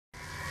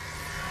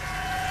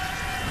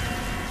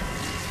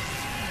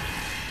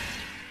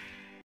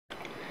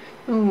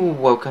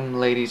Welcome,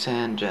 ladies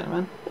and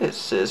gentlemen.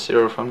 This is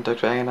Zero from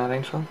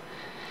TechDragon.info,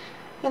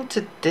 and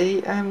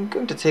today I'm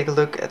going to take a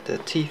look at the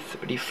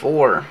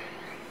T34.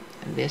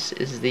 And this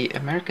is the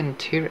American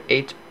Tier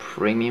 8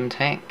 premium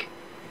tank.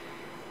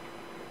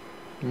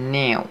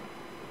 Now,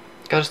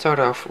 gotta start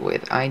off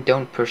with, I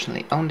don't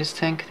personally own this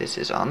tank. This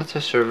is on the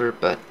test server,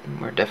 but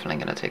we're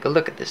definitely gonna take a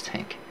look at this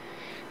tank.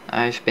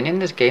 I've been in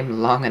this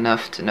game long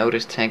enough to know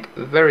this tank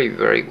very,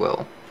 very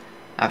well.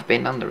 I've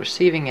been on the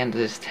receiving end of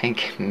this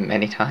tank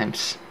many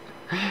times.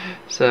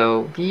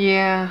 So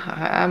yeah,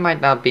 I might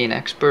not be an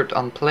expert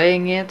on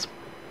playing it.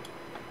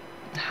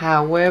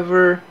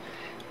 However,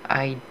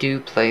 I do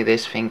play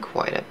this thing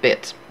quite a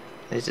bit.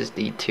 This is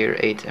the Tier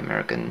 8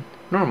 American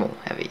normal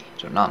heavy,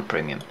 so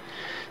non-premium.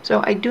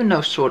 So I do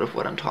know sort of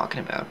what I'm talking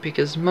about,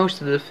 because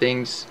most of the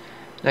things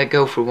that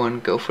go for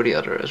one go for the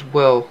other as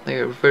well. They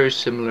are very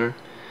similar,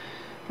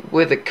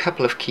 with a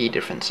couple of key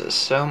differences.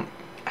 So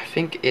I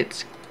think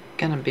it's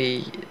gonna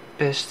be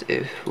best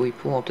if we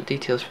pull up the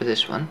details for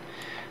this one.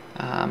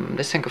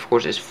 This tank of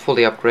course is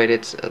fully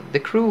upgraded. The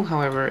crew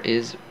however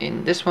is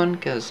in this one,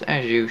 because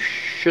as you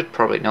should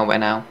probably know by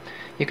now,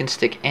 you can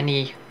stick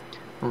any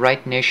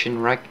right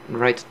nation,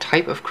 right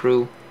type of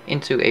crew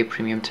into a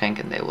premium tank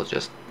and they will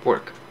just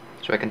work.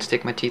 So I can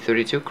stick my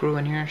T32 crew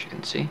in here, as you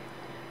can see,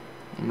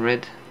 in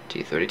red,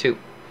 T32.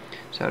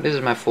 So this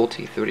is my full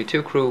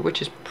T32 crew, which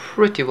is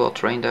pretty well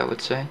trained, I would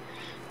say.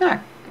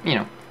 Not,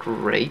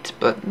 great,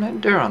 but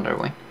they're on their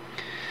way.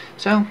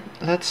 So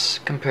let's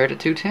compare the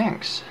two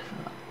tanks.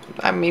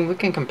 I mean, we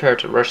can compare it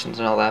to Russians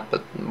and all that, but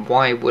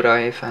why would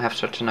I if I have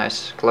such a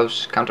nice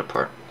close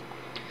counterpart?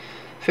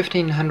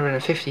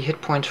 1550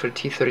 hit points for the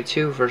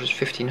T32 versus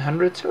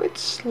 1500, so it's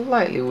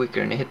slightly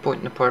weaker in the hit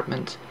point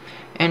department.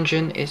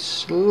 Engine is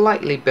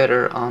slightly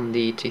better on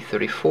the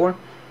T34.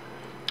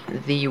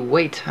 The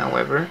weight,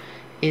 however,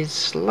 is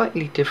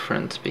slightly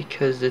different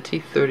because the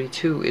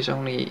T32 is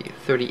only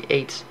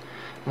 38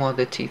 while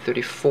the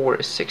T34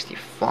 is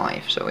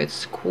 65, so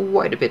it's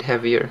quite a bit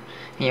heavier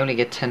and you only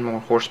get 10 more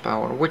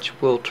horsepower, which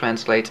will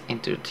translate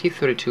into the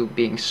T32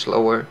 being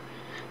slower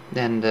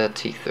than the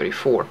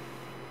T34.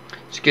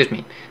 Excuse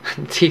me,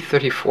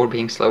 T34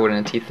 being slower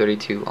than the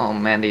T32. Oh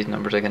man, these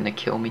numbers are gonna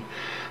kill me.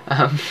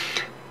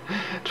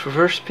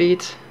 Traverse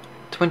speed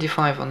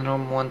 25 on the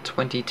normal one,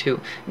 22.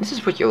 And this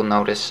is what you'll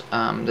notice.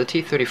 The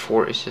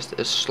T34 is just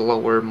a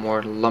slower,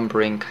 more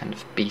lumbering kind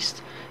of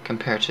beast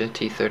compared to the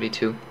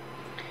T32.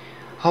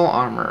 Hull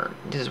armor.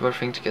 This is where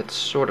things get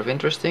sort of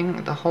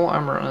interesting. The hull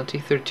armor on the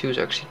T32 is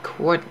actually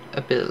quite a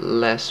bit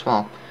less.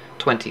 Well,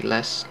 20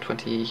 less,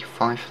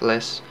 25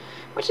 less,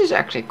 which is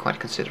actually quite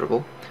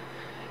considerable.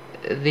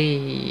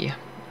 The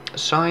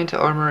side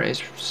armor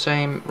is the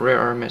same, rear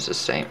armor is the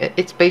same.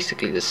 It's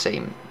basically the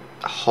same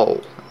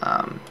hull,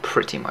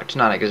 pretty much.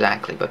 Not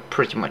exactly, but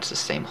pretty much the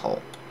same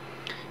hull.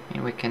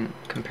 And we can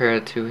compare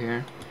the two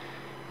here.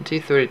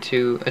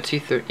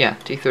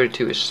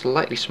 T32 is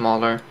slightly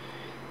smaller,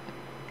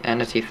 and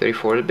the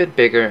T34 is a bit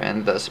bigger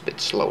and thus a bit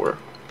slower.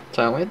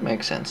 So it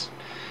makes sense.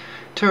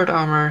 Turret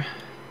armor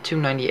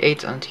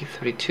 298 on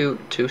T32,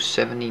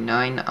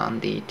 279 on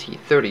the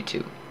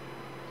T32.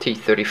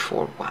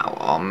 T34, wow,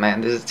 oh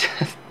man, this is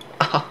just,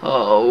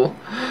 oh,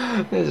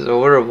 this is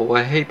horrible.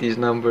 I hate these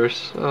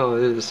numbers. Oh,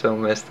 this is so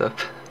messed up.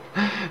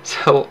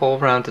 So all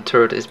around the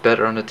turret is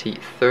better on the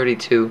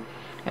T32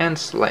 and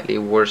slightly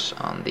worse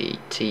on the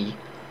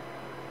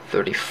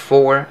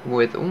T34,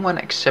 with one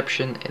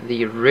exception.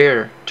 The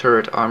rear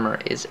turret armor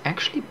is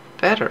actually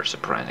better,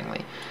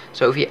 surprisingly.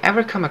 So if you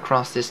ever come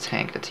across this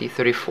tank, the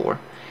T34,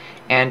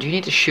 and you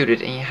need to shoot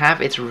it and you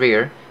have its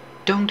rear,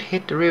 don't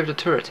hit the rear of the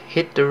turret.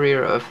 Hit the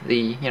rear of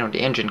the,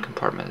 the engine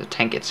compartment, the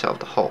tank itself,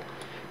 the hull.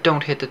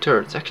 Don't hit the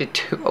turret. It's actually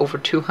over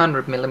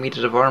 200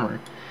 millimeters of armor.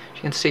 As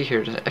you can see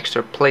here, there's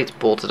extra plates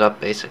bolted up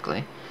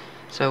basically.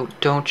 So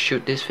don't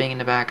shoot this thing in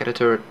the back of the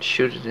turret.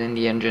 Shoot it in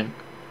the engine.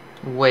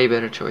 Way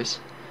better choice.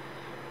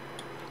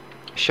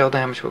 Shell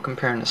damage we'll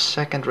compare in a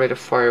second. Rate of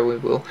fire we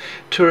will.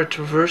 Turret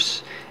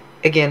traverse,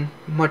 again,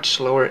 much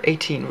slower.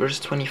 18 versus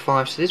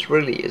 25. So this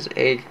really is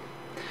a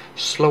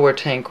slower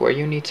tank where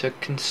you need to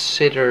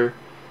consider,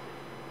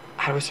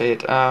 how do I say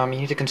it, you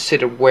need to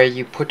consider where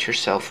you put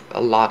yourself a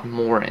lot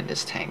more in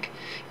this tank.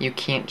 You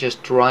can't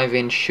just drive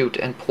in, shoot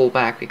and pull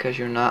back because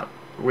you're not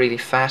really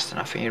fast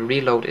enough and your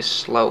reload is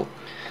slow.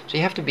 So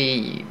you have to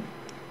be,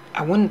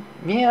 I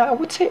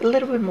would say a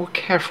little bit more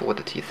careful with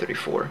the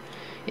T34.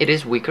 It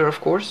is weaker of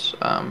course,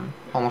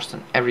 almost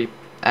in every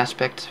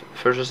aspect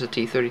versus the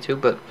T32,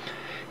 but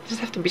you just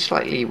have to be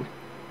slightly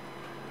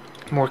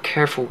more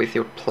careful with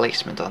your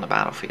placement on the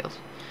battlefield.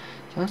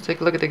 So let's take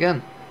a look at the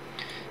gun.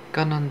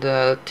 Gun on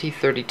the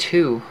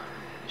T32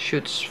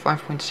 shoots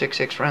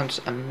 5.66 rounds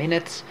a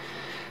minute,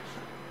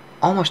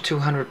 almost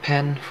 200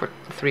 pen for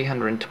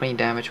 320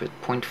 damage with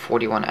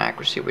 0.41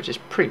 accuracy, which is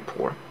pretty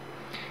poor,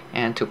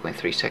 and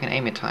 2.3 second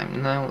aiming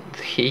time. Now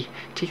the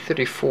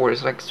T34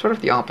 is like sort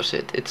of the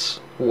opposite.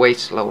 It's way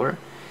slower,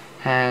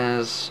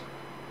 has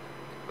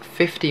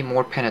 50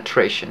 more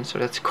penetration, so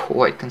that's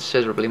quite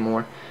considerably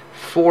more,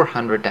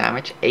 400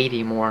 damage,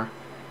 80 more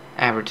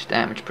average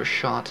damage per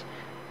shot,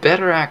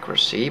 better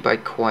accuracy by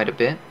quite a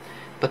bit,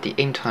 but the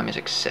aim time is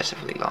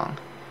excessively long.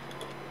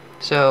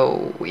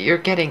 So you're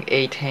getting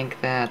a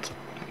tank that,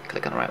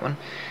 click on the right one,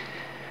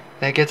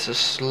 that gets a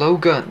slow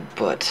gun,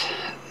 but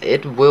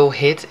it will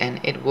hit and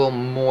it will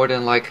more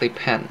than likely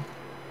pen.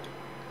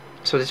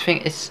 So this thing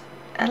is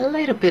a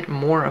little bit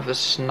more of a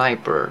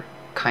sniper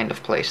kind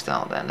of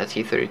playstyle than the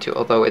T32,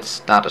 although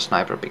it's not a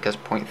sniper because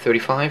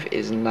 .35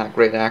 is not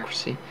great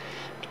accuracy.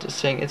 Just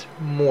saying it's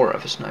more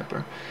of a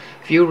sniper.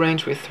 View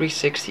range with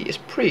 360 is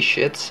pretty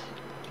shit.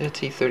 The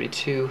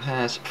T32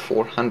 has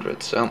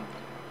 400, so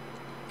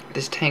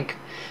this tank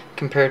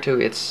compared to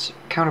its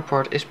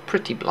counterpart is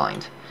pretty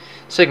blind.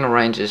 Signal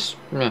range is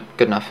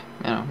good enough,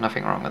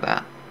 nothing wrong with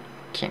that.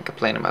 Can't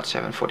complain about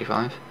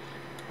 745.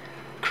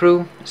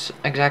 Crew is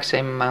exact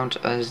same amount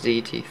as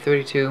the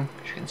T32,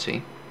 as you can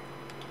see.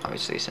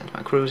 Obviously since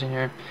my crew's in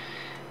here.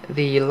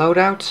 The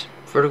loadout,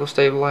 vertical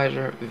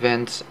stabilizer,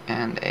 vents,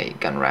 and a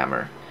gun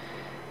rammer.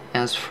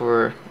 As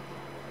for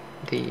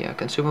the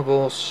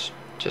consumables,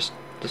 just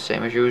the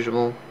same as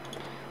usual.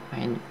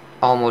 I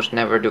almost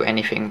never do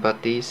anything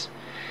but these.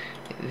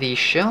 The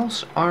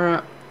shells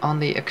are on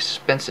the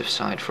expensive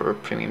side for a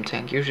premium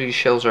tank. Usually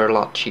shells are a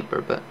lot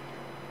cheaper, but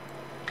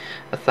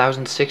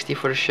 1060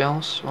 for the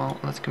shells. Well,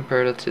 let's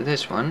compare that to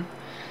this one.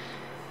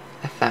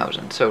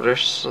 1000. So they're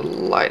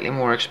slightly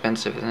more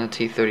expensive than the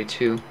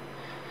T32,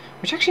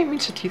 which actually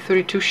means the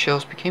T32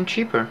 shells became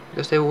cheaper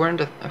because they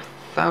weren't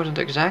 1000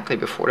 exactly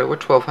before. They were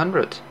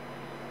 1200.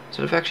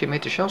 So they've actually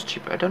made the shells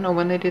cheaper. I don't know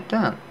when they did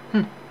that.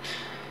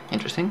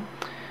 Interesting.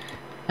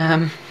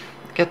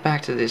 Get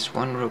back to this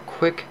one real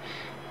quick.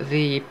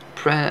 The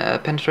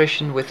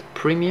penetration with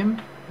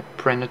premium,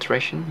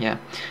 penetration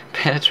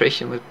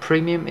with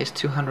premium is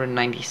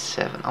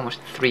 297, almost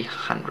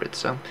 300.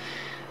 So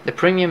the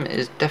premium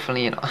is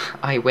definitely an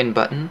I win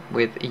button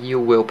with you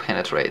will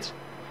penetrate,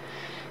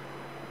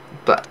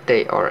 but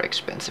they are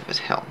expensive as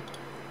hell.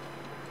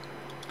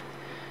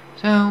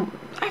 So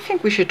I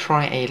think we should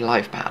try a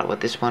live battle with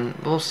this one.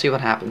 We'll see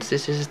what happens.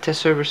 This is a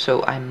test server,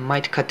 so I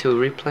might cut to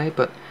a replay,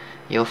 but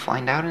you'll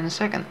find out in a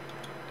second.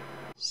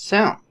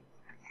 So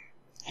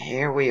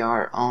here we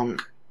are on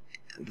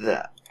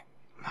the,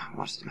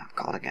 what's the map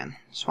called again?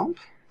 Swamp?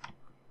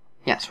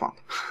 Yeah, Swamp.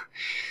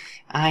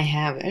 I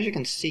have, as you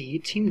can see,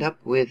 teamed up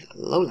with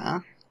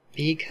Lola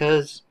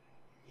because,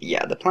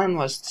 yeah, the plan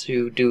was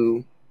to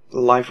do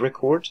live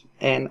record,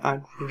 and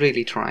I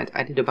really tried.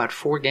 I did about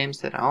 4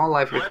 games that I all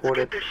live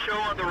recorded,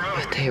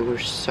 but they were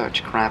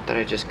such crap that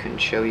I just couldn't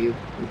show you.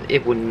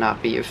 It would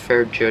not be a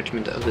fair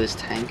judgment of this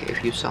tank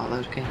if you saw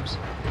those games.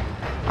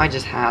 I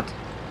just had,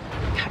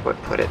 how do I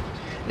put it?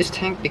 This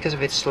tank, because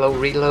of its slow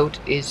reload,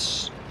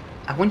 is,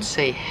 I wouldn't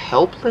say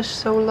helpless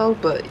solo,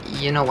 but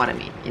you know what I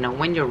mean. You know,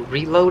 when you're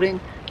reloading,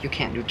 you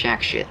can't do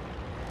jack shit.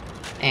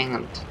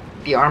 And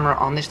the armor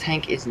on this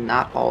tank is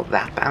not all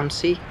that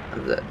bouncy.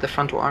 The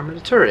frontal armor,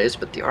 the turret is,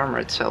 but the armor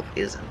itself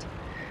isn't.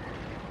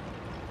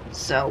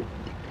 So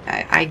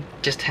I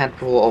just had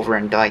roll over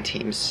and die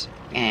teams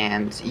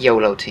and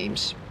YOLO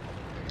teams,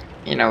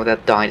 you know,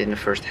 that died in the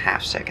first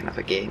half second of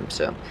a game.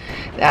 So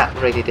that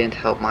really didn't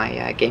help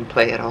my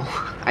gameplay at all.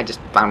 I just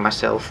found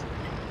myself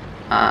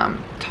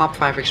top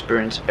 5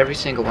 experience every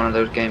single one of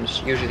those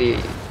games. Usually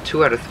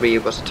 2 out of 3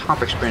 was a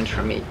top experience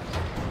for me,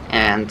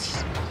 and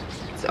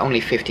it's only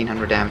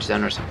 1500 damage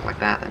done or something like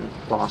that and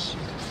loss.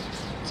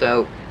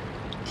 So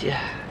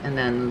yeah, and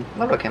then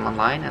Lola came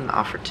online and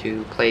offered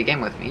to play a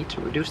game with me to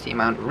reduce the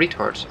amount of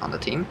retards on the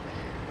team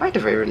by the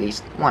very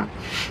least 1.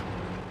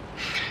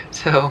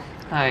 So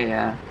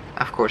I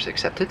of course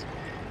accepted.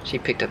 She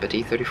picked up a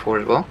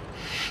T34 as well.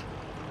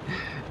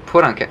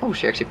 Put on oh,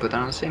 she actually put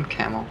on the same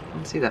camo. I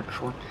didn't see that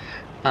before.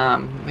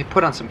 We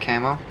put on some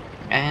camo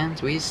and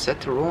we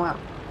set to roll out.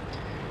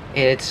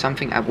 It's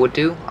something I would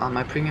do on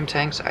my premium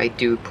tanks. I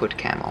do put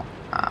camo.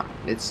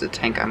 It's the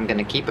tank I'm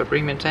gonna keep a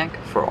premium tank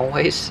for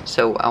always,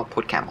 so I'll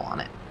put camo on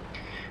it.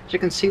 As you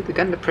can see, the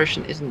gun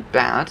depression isn't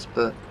bad,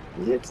 but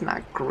it's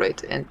not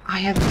great, and I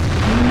have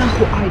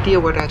no idea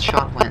where that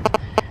shot went.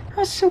 I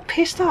was so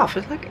pissed off.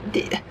 It's like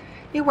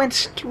it went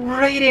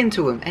straight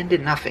into him and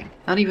did nothing.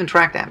 Not even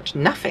track damage.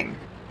 Nothing.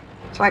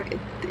 It's like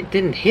it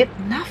didn't hit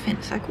nothing.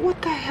 It's like, what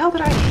the hell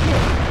did I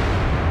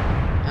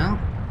hit? Well,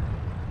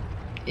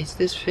 is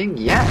this thing?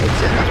 Yeah,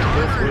 it's enough to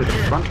go through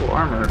the frontal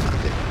armor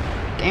of it.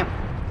 Damn.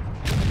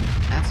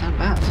 That's not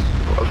bad.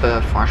 Of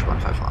a Farsh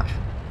 155.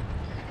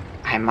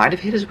 I might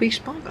have hit his weak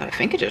spot, but I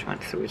think it just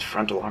went through his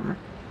frontal armor.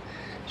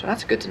 So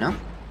that's good to know.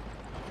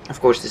 Of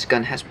course, this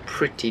gun has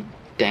pretty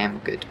damn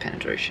good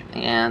penetration.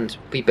 And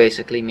we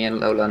basically, me and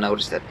Lola,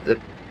 noticed that the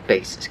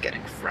base is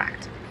getting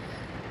fracked.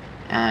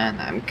 And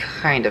I'm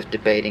kind of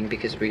debating,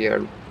 because we are,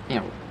 you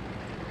know,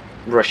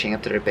 rushing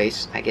up to their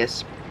base, I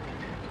guess.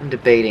 I'm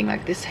debating,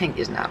 like, this tank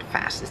is not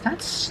fast. It's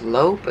not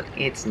slow, but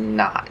it's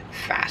not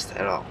fast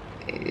at all.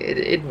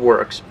 It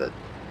works, but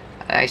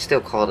I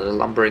still call it a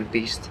lumbering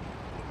beast.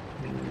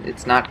 I mean,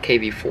 it's not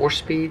KV4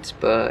 speeds,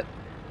 but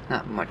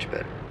not much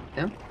better.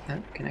 No,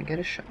 can I get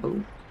a shot?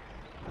 Oh,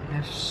 I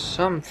have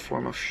some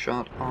form of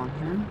shot on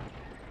him.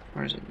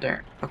 Where is it?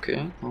 There.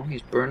 Okay. Well,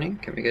 he's burning.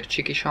 Can we get a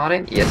cheeky shot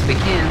in? Yes, we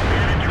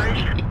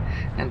can.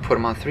 And put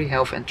him on 3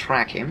 health and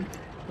track him,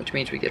 which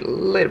means we get a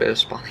little bit of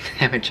spawning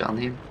damage on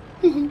him.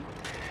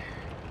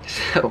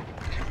 So,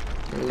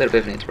 a little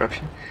bit of an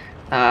interruption.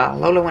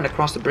 Lola went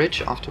across the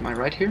bridge off to my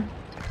right here.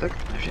 Look,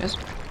 there she is.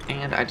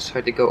 And I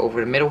decided to go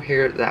over the middle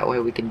here. That way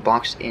we can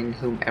box in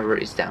whomever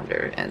is down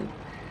there. And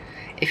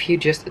if you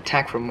just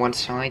attack from one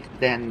side,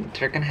 then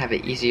they're gonna have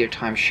an easier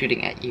time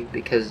shooting at you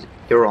because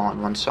you're all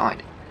on one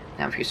side.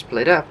 Now if you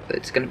split up,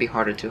 it's gonna be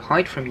harder to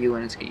hide from you,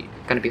 and it's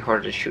gonna be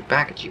harder to shoot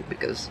back at you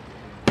because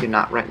you're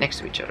not right next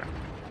to each other.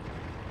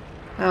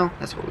 Well,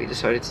 that's what we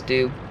decided to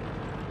do.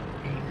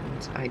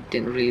 And I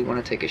didn't really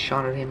want to take a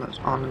shot at him. I was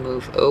on the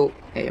move. Oh,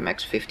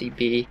 AMX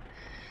 50B.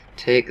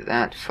 Take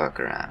that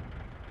fucker out.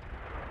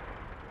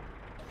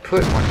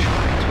 Put one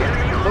shot into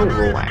it. Low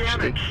roll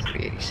actually.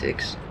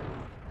 386.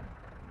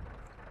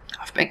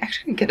 I've been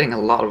actually getting a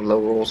lot of low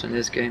rolls in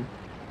this game.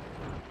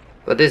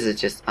 But this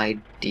is just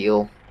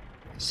ideal.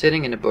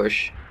 Sitting in the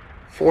bush,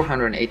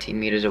 418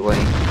 meters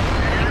away,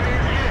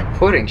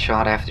 putting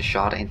shot after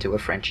shot into a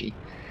Frenchie.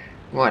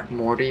 What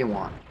more do you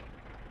want?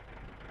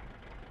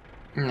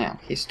 Now,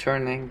 he's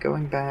turning,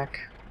 going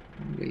back.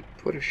 We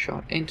put a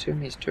shot into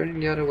him, he's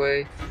turning the other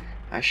way.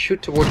 I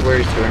shoot towards where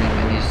he's turning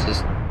and he's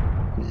just...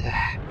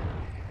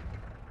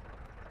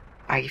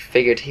 I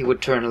figured he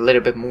would turn a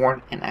little bit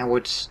more and I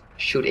would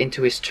shoot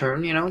into his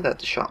turn, you know, that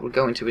the shot would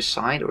go into his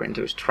side or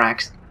into his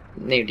tracks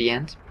near the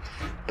end.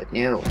 But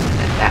no,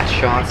 and that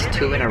shot's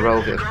 2 in a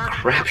row of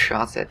crap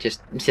shots that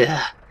just...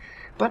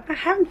 But I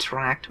haven't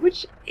tracked,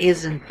 which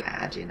isn't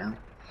bad, you know.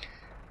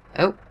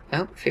 Oh,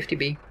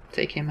 50B.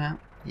 Take him out.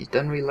 He's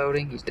done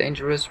reloading. He's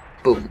dangerous.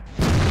 Boom.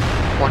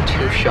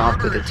 1-2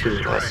 shot with the 2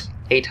 of us.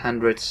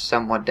 800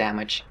 somewhat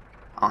damage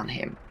on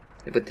him.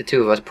 With the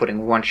 2 of us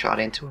putting 1 shot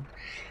into him.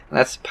 And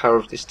that's the power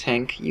of this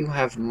tank. You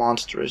have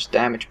monstrous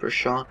damage per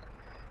shot.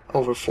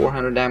 Over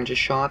 400 damage a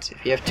shot.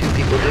 If you have 2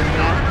 people doing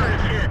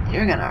that,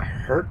 you're gonna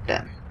hurt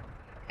them.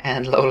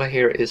 And Lola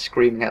here is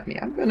screaming at me,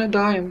 I'm gonna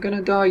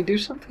die, do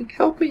something,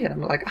 help me. And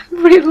I'm like,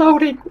 I'm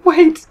reloading,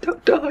 wait,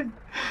 don't die.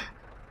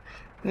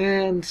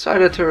 And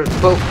Sata turret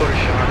both put a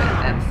shot in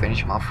and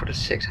finish him off for the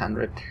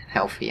 600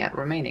 health he had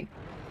remaining.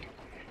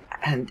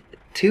 And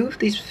 2 of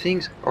these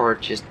things are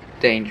just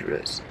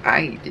dangerous.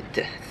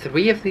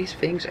 3 of these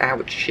things, I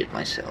would shit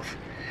myself.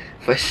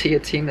 If I see a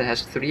team that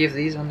has 3 of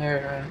these on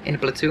their in a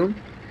platoon,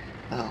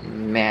 oh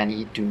man,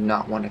 you do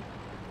not want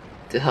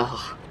to.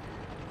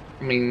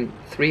 I mean,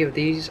 3 of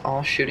these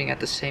all shooting at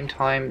the same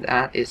time,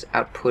 that is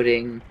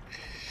outputting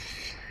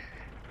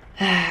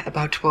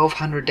about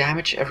 1200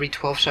 damage every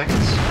 12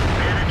 seconds.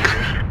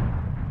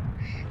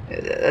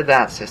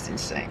 That's just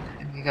insane.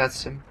 And we got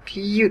some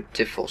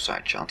beautiful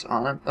side shots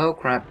on him. Oh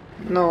crap.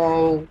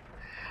 No.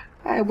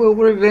 I will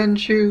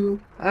revenge you.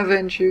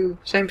 Avenge you.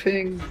 Same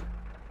thing.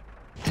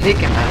 Take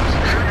him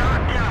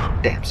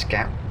out. Damn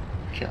scout.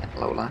 Killing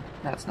Lola.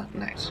 That's not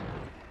nice.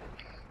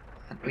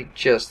 And we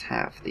just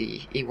have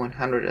the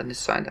E100 on this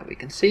side that we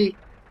can see.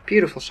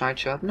 Beautiful side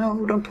shot.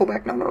 No, don't pull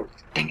back. No.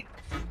 Dang it.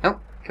 Oh,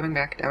 coming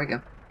back. There we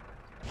go.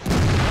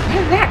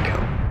 Where did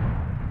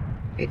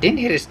that go? It didn't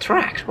hit his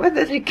tracks. Where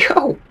did it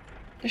go?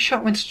 The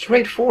shot went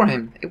straight for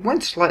him. It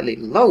went slightly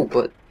low,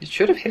 but it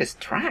should have hit his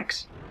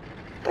tracks.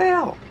 What the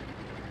hell?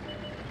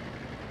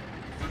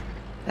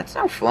 That's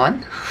no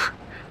fun.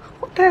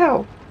 What the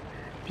hell?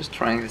 Just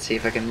trying to see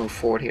if I can move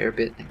forward here a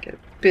bit and get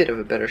a bit of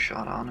a better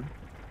shot on him.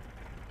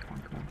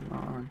 Come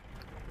on.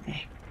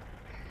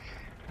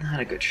 Not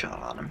a good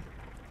shot on him.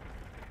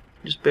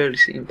 Just barely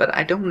see him, but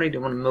I don't really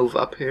want to move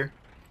up here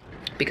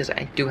because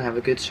I do have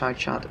a good side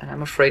shot, and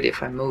I'm afraid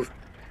if I move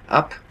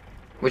up,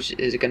 which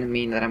is going to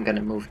mean that I'm going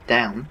to move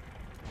down.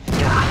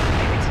 I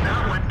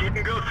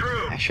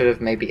should have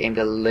maybe aimed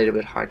a little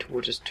bit higher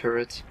towards his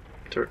turret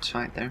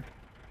side there.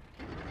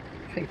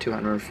 I think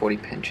 240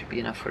 pin should be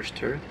enough for his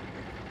turret,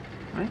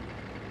 right?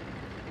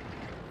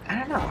 I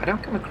don't know, I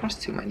don't come across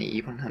too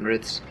many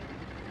E100s,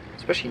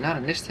 especially not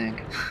in this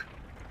tank.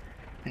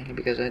 Mainly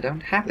because I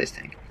don't have this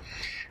tank.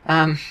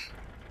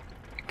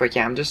 But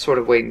yeah, I'm just sort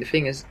of waiting. The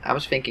thing is, I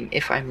was thinking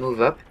if I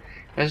move up,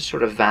 there's a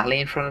sort of valley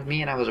in front of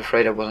me, and I was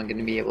afraid I wasn't going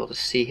to be able to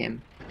see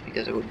him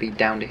because I would be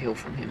down the hill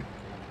from him.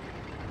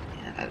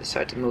 And I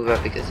decided to move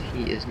up because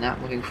he is not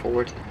moving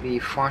forward. The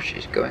Foch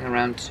is going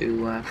around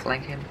to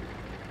flank him.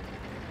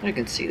 You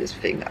can see this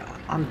thing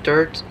on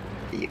dirt.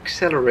 The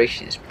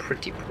acceleration is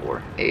pretty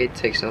poor. It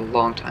takes a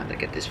long time to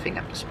get this thing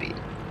up to speed.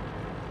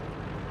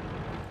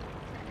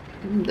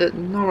 The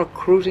normal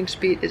cruising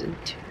speed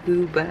isn't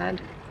too bad.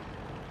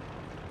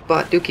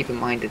 But do keep in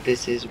mind that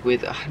this is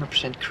with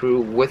 100% crew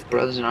with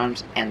Brothers in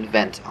Arms and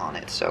vent on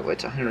it. So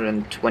it's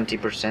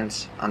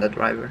 120% on the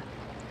driver.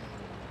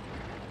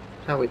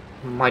 So it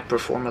might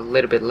perform a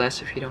little bit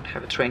less if you don't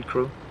have a trained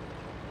crew.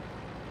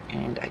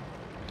 And I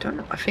don't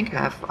know, I think I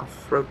have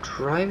off-road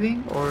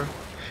driving, or...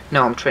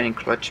 No, I'm training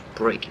clutch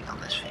braking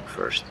on this thing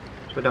first.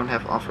 So I don't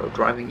have off-road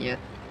driving yet.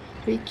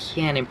 So you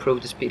can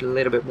improve the speed a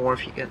little bit more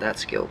if you get that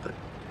skill, but...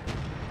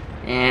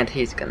 And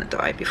he's gonna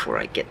die before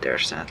I get there,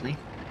 sadly.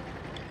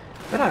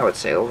 But I would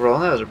say overall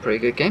that was a pretty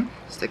good game.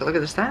 Let's take a look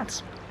at the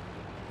stats.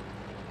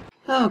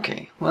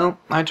 Okay, well,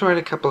 I tried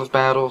a couple of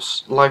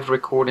battles, live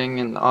recording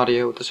and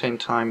audio at the same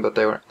time, but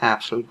they were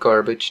absolute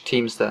garbage.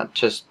 Teams that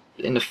just,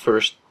 in the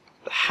first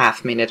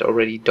half minute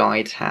already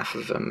died, half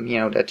of them, you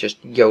know, that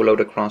just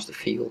YOLO'd across the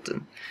field.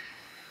 And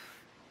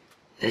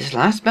this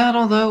last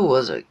battle, though,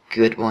 was a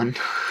good one.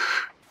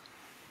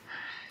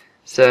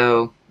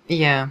 So,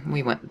 yeah,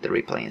 we went with the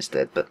replay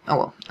instead, but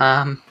oh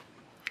well.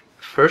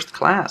 First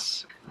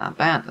class, not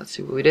bad. Let's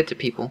see what we did to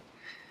people.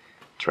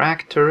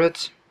 Track,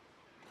 turret,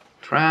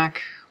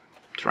 track,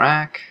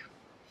 track,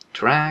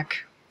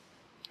 track,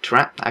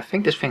 track. I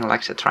think this thing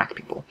likes to track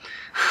people.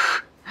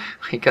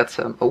 We got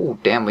some, oh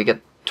damn, we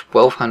got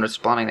 1200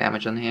 spawning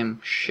damage on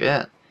him,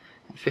 shit,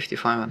 and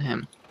 55 on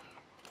him.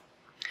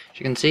 As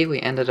you can see, we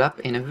ended up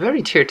in a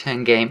very tier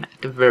 10 game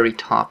at the very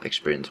top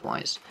experience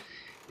wise.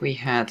 We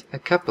had a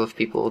couple of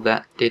people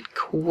that did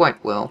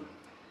quite well.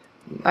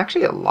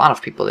 Actually, a lot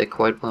of people did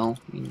quite well.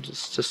 I mean,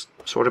 just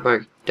sort of by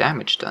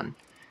damage done.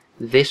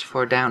 This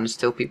far down is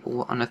still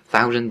people on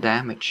 1000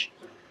 damage.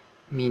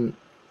 I mean,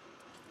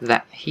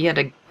 that he had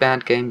a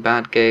bad game,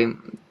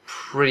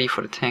 pretty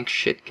for the tank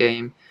shit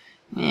game,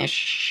 yeah,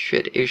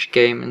 shit-ish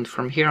game, and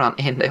from here on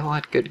in they all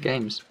had good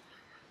games.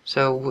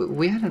 So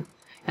we had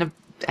the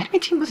enemy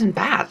team wasn't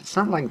bad. It's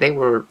not like they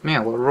were, you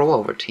know, a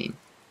rollover team.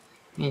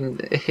 I mean,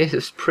 it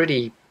was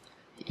pretty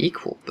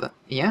equal, but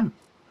yeah,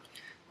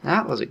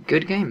 that was a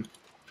good game.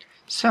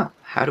 So,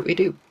 how do we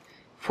do?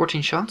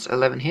 14 shots,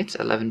 11 hits,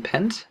 11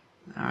 pens.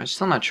 I'm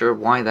still not sure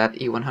why that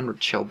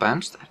E100 shell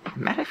bounced. I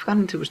might have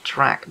gone into his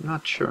track, I'm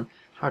not sure.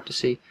 It's hard to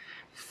see.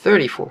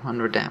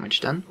 3400 damage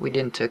done. We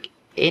didn't take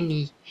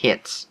any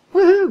hits.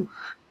 Woohoo!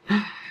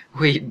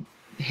 We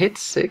hit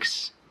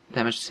 6,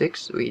 damaged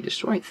 6, we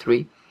destroyed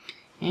 3,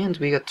 and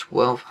we got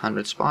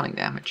 1200 spawning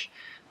damage.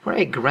 For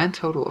a grand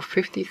total of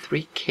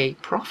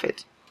 53k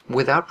profit,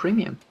 without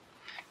premium.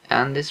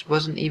 And this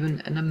wasn't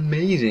even an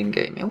amazing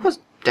game. It was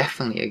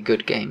definitely a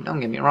good game, don't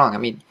get me wrong. I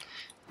mean,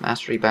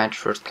 Mastery Badge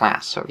first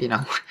class, so you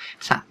know,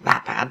 it's not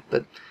that bad,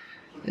 but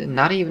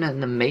not even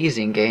an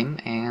amazing game,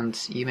 and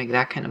you make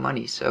that kind of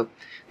money. So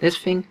this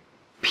thing,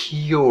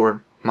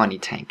 pure money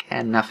tank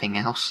and nothing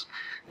else.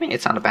 I mean,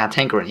 it's not a bad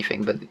tank or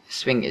anything, but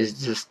this thing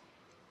is just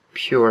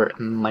pure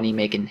money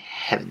making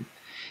heaven.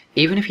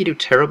 Even if you do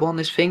terrible on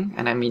this thing,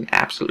 and I mean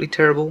absolutely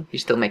terrible, you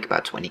still make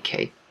about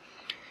 20k.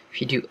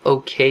 If you do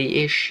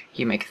okay-ish,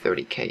 you make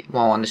 30k.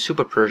 While on the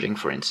Super Pershing,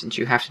 for instance,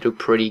 you have to do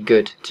pretty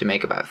good to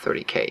make about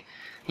 30k.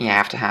 And you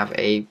have to have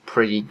a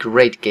pretty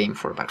great game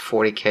for about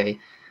 40k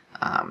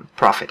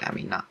profit. I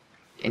mean, not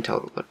in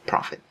total, but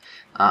profit.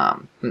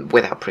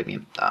 Without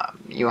premium.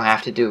 You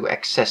have to do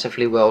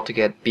excessively well to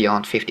get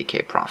beyond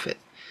 50k profit.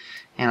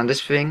 And on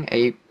this thing,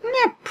 a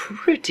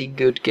pretty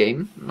good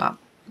game. Not,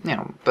 you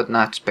know, but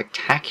not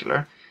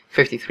spectacular.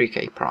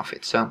 53k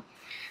profit. So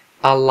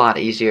a lot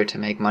easier to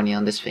make money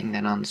on this thing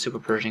than on the Super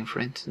Pershing, for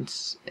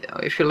instance.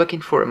 If you're looking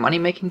for a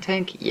money-making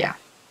tank, yeah,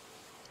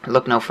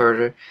 look no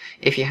further.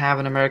 If you have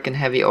an American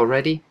Heavy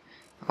already,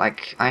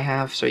 like I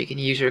have, so you can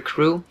use your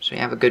crew, so you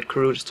have a good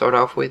crew to start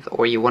off with,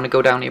 or you want to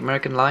go down the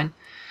American line,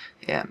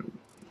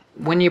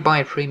 when you buy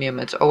a premium,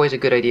 it's always a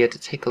good idea to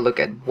take a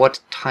look at what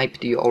type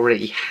do you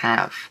already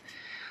have.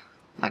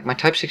 Like my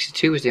Type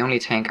 62 is the only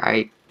tank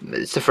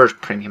it's the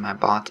first premium I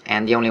bought,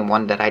 and the only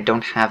one that I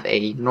don't have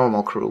a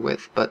normal crew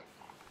with, but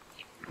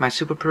my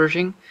Super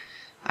Pershing,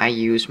 I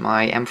use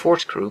my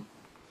M4's crew,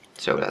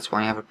 so that's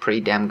why I have a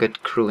pretty damn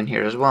good crew in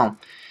here as well.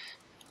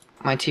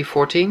 My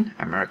T14,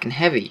 American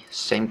Heavy,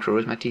 same crew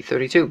as my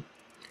T32.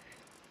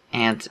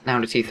 And now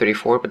the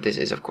T34, but this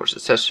is of course a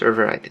test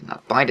server, I did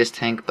not buy this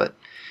tank, but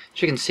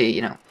as you can see,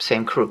 you know,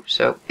 same crew.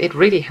 So it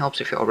really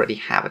helps if you already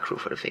have a crew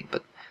for the thing,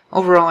 but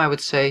overall I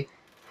would say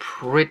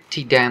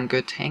pretty damn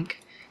good tank.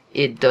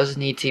 It does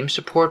need team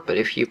support, but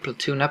if you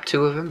platoon up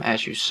 2 of them,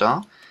 as you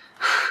saw,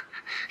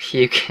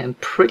 you can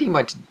pretty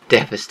much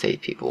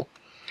devastate people.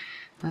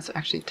 Let's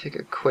actually take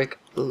a quick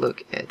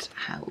look at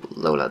how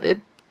Lola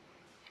did.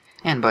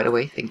 And by the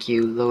way, thank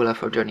you Lola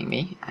for joining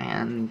me,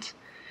 and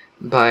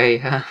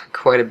by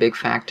quite a big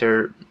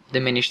factor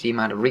diminish the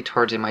amount of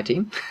retards in my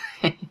team.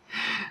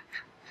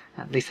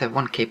 At least have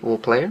one capable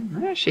player.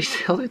 She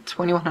still did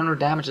 2100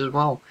 damage as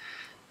well.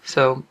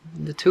 So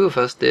the 2 of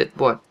us did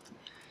what?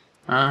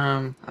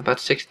 About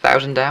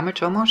 6000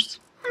 damage almost.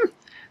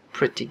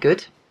 Pretty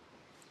good.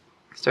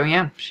 So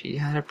yeah, she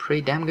had a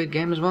pretty damn good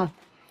game as well.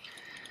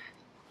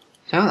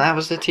 So that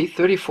was the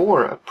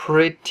T34, a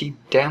pretty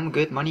damn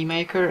good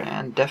moneymaker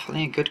and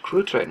definitely a good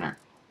crew trainer.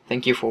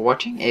 Thank you for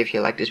watching. If you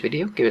like this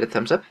video, give it a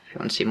thumbs up. If you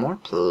want to see more,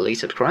 please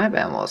subscribe,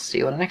 and we'll see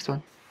you on the next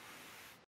one.